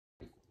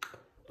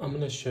I'm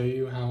going to show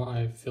you how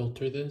I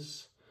filter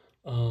this.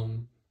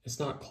 It's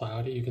not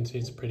cloudy, you can see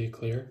it's pretty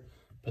clear,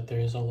 but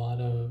there's a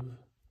lot of,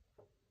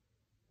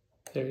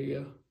 there you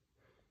go.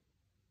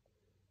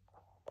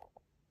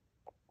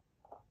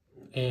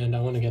 And I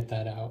want to get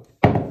that out.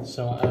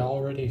 So I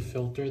already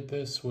filtered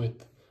this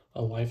with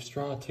a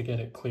LifeStraw to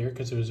get it clear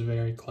because it was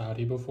very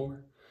cloudy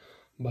before.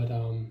 But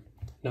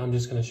now I'm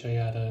just going to show you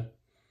how to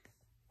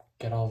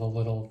get all the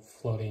little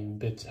floating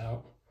bits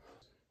out.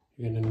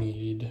 You're going to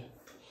need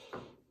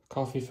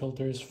coffee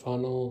filters,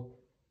 funnel,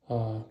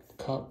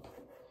 cup,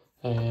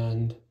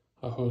 and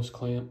a hose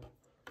clamp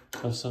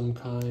of some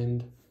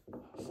kind,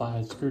 a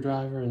flathead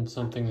screwdriver, and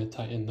something to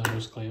tighten the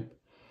hose clamp.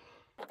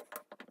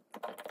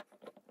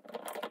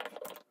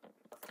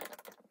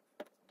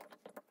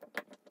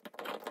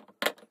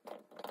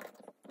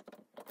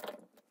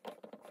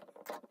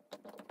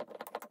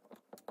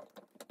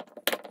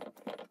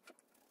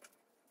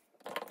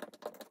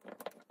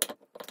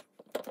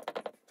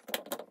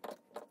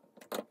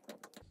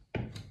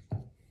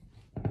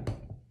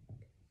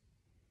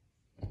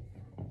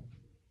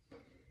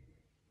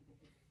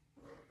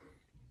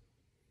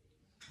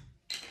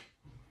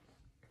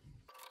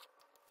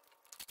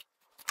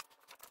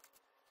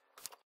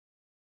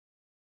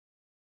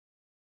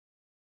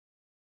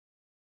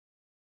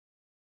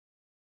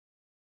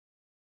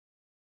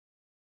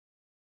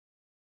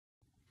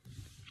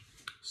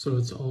 So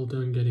it's all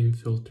done getting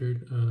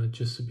filtered.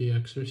 Just to be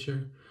extra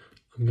sure,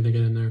 I'm gonna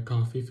get in there a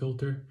coffee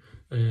filter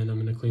and I'm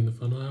gonna clean the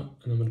funnel out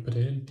and I'm gonna put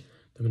it in.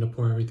 I'm gonna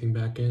pour everything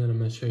back in and I'm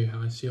gonna show you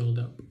how I seal it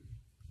up.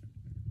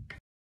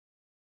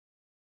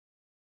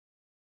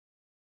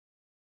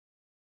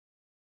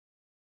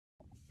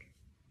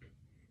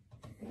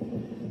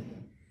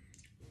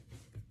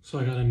 So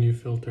I got a new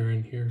filter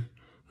in here.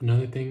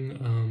 Another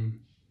thing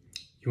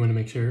you wanna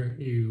make sure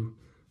you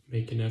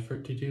make an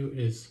effort to do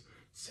is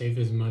save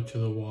as much of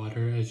the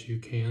water as you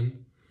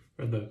can,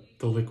 or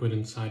the liquid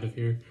inside of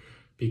here,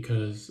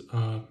 because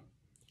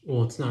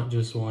well, it's not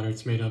just water,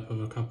 it's made up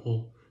of a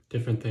couple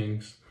different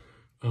things.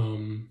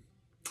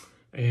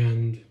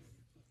 And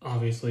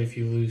obviously if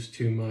you lose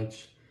too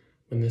much,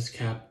 when this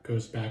cap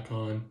goes back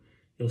on,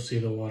 you'll see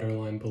the water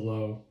line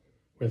below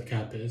where the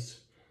cap is,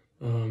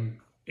 and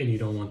you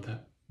don't want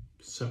that.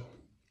 So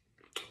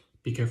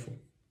be careful.